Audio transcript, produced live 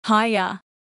Hiya.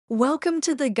 Welcome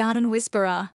to the Garden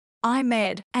Whisperer. I'm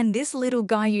Ed, and this little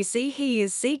guy you see here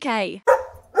is CK,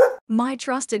 my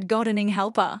trusted gardening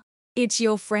helper. It's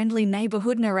your friendly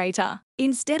neighborhood narrator.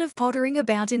 Instead of pottering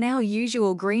about in our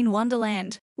usual green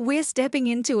wonderland, we're stepping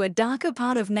into a darker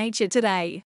part of nature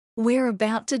today. We're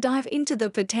about to dive into the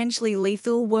potentially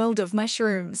lethal world of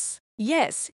mushrooms.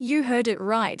 Yes, you heard it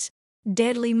right.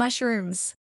 Deadly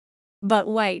mushrooms. But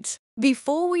wait,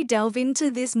 before we delve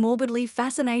into this morbidly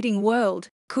fascinating world,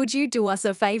 could you do us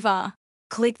a favor?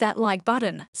 Click that like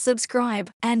button,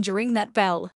 subscribe, and ring that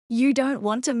bell. You don't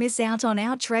want to miss out on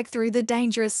our trek through the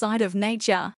dangerous side of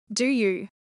nature, do you?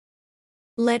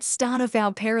 Let's start off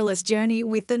our perilous journey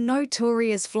with the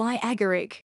notorious fly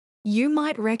agaric. You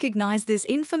might recognize this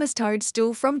infamous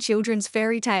toadstool from children's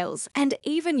fairy tales and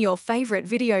even your favorite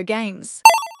video games.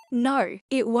 No,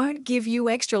 it won't give you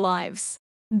extra lives.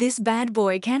 This bad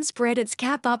boy can spread its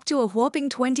cap up to a whopping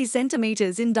 20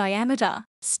 centimeters in diameter,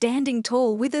 standing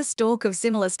tall with a stalk of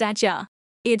similar stature.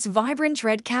 Its vibrant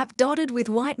red cap dotted with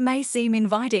white may seem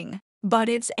inviting, but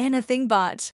it's anything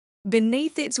but.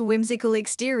 Beneath its whimsical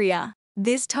exterior,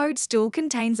 this toadstool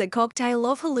contains a cocktail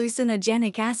of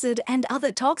hallucinogenic acid and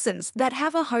other toxins that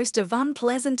have a host of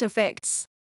unpleasant effects.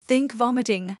 Think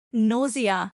vomiting,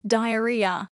 nausea,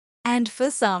 diarrhea. And for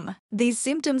some, these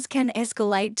symptoms can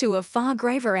escalate to a far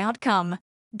graver outcome,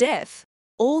 death.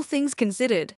 All things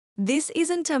considered, this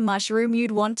isn't a mushroom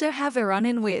you'd want to have a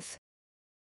run-in with.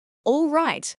 All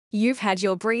right, you've had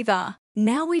your breather.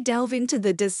 Now we delve into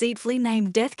the deceitfully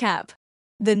named deathcap.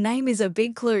 The name is a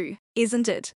big clue, isn't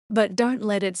it? But don't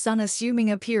let its unassuming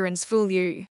appearance fool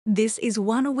you. This is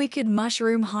one wicked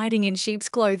mushroom hiding in sheep's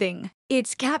clothing.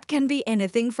 Its cap can be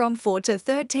anything from 4 to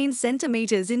 13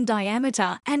 centimeters in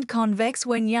diameter and convex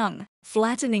when young,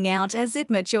 flattening out as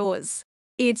it matures.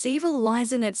 Its evil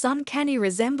lies in its uncanny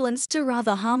resemblance to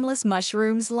rather harmless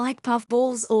mushrooms like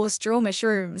puffballs or straw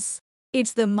mushrooms.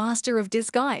 It's the master of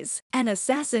disguise, an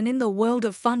assassin in the world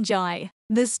of fungi.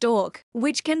 The stalk,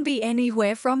 which can be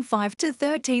anywhere from 5 to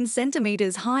 13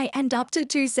 centimeters high and up to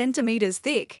 2 centimeters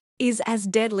thick, is as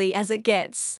deadly as it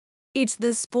gets. It's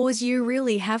the spores you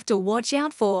really have to watch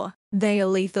out for. They are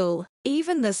lethal.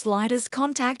 Even the slightest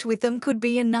contact with them could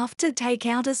be enough to take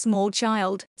out a small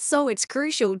child, so it's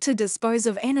crucial to dispose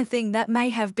of anything that may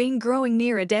have been growing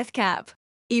near a death cap.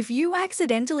 If you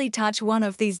accidentally touch one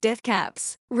of these death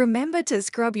caps, remember to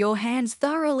scrub your hands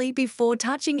thoroughly before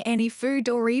touching any food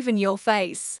or even your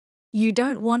face. You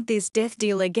don't want this death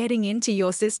dealer getting into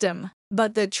your system.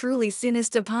 But the truly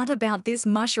sinister part about this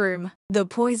mushroom, the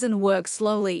poison works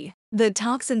slowly. The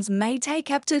toxins may take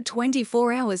up to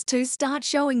 24 hours to start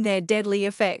showing their deadly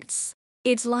effects.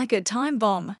 It's like a time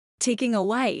bomb, ticking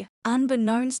away,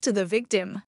 unbeknownst to the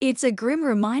victim. It's a grim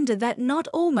reminder that not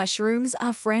all mushrooms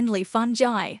are friendly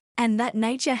fungi, and that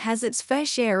nature has its fair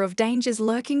share of dangers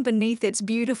lurking beneath its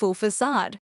beautiful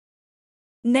facade.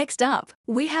 Next up,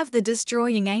 we have the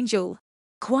destroying angel.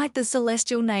 Quite the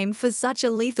celestial name for such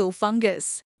a lethal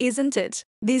fungus, isn't it?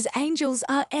 These angels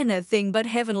are anything but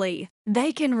heavenly.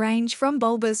 They can range from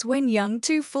bulbous when young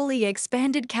to fully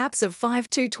expanded caps of 5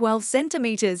 to 12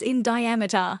 centimeters in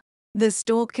diameter. The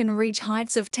stalk can reach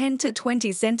heights of 10 to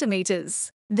 20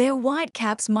 centimeters. Their white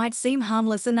caps might seem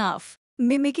harmless enough,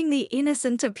 mimicking the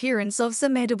innocent appearance of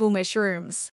some edible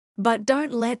mushrooms. But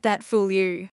don't let that fool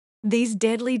you. These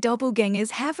deadly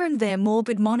doppelgangers have earned their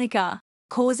morbid moniker,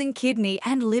 causing kidney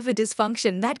and liver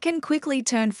dysfunction that can quickly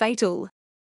turn fatal.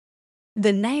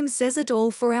 The name says it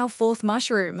all for our fourth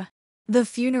mushroom, the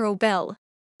funeral bell.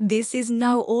 This is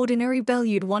no ordinary bell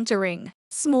you'd want to ring.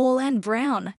 Small and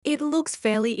brown, it looks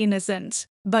fairly innocent,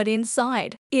 but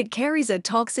inside, it carries a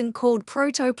toxin called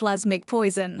protoplasmic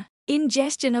poison.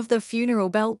 Ingestion of the funeral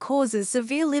bell causes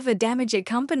severe liver damage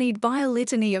accompanied by a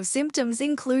litany of symptoms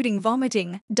including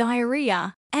vomiting,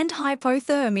 diarrhea, and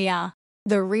hypothermia.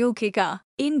 The real kicker,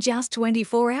 in just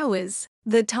 24 hours,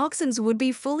 the toxins would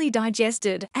be fully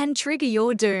digested and trigger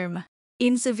your doom.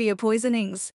 In severe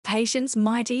poisonings, patients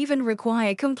might even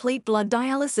require complete blood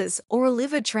dialysis or a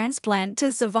liver transplant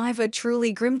to survive a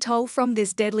truly grim toll from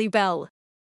this deadly bell.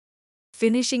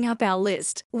 Finishing up our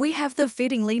list, we have the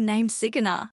fittingly named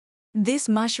cicada. This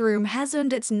mushroom has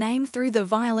earned its name through the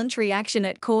violent reaction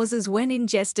it causes when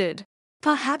ingested.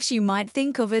 Perhaps you might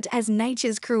think of it as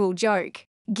nature's cruel joke,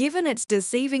 given its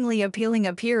deceivingly appealing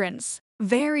appearance,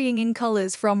 varying in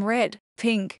colors from red,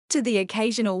 pink, to the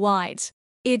occasional white.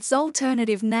 Its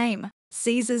alternative name,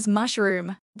 Caesar's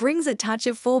mushroom, brings a touch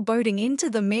of foreboding into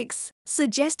the mix,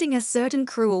 suggesting a certain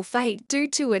cruel fate due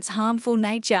to its harmful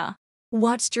nature.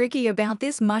 What's tricky about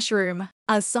this mushroom,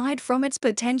 aside from its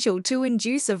potential to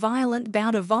induce a violent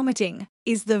bout of vomiting,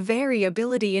 is the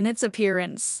variability in its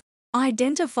appearance.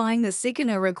 Identifying the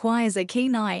sickener requires a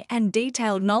keen eye and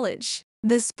detailed knowledge.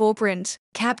 The spore print,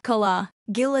 cap color,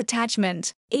 gill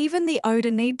attachment, even the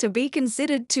odor need to be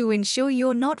considered to ensure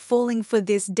you're not falling for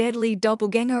this deadly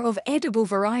doppelganger of edible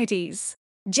varieties.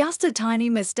 Just a tiny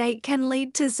mistake can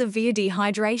lead to severe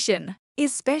dehydration,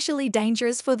 especially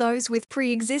dangerous for those with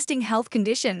pre-existing health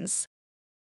conditions.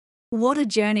 What a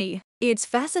journey! It's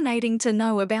fascinating to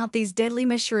know about these deadly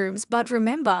mushrooms, but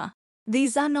remember,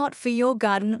 these are not for your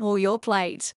garden or your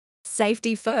plate.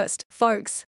 Safety first,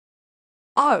 folks.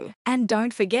 Oh, and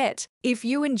don't forget, if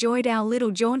you enjoyed our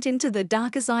little jaunt into the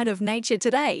darker side of nature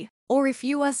today, or if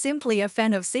you are simply a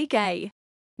fan of CK,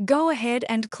 go ahead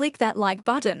and click that like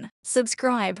button,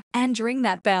 subscribe, and ring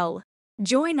that bell.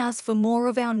 Join us for more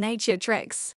of our nature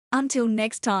treks. Until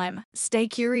next time, stay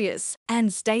curious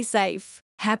and stay safe.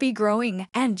 Happy growing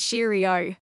and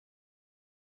cheerio!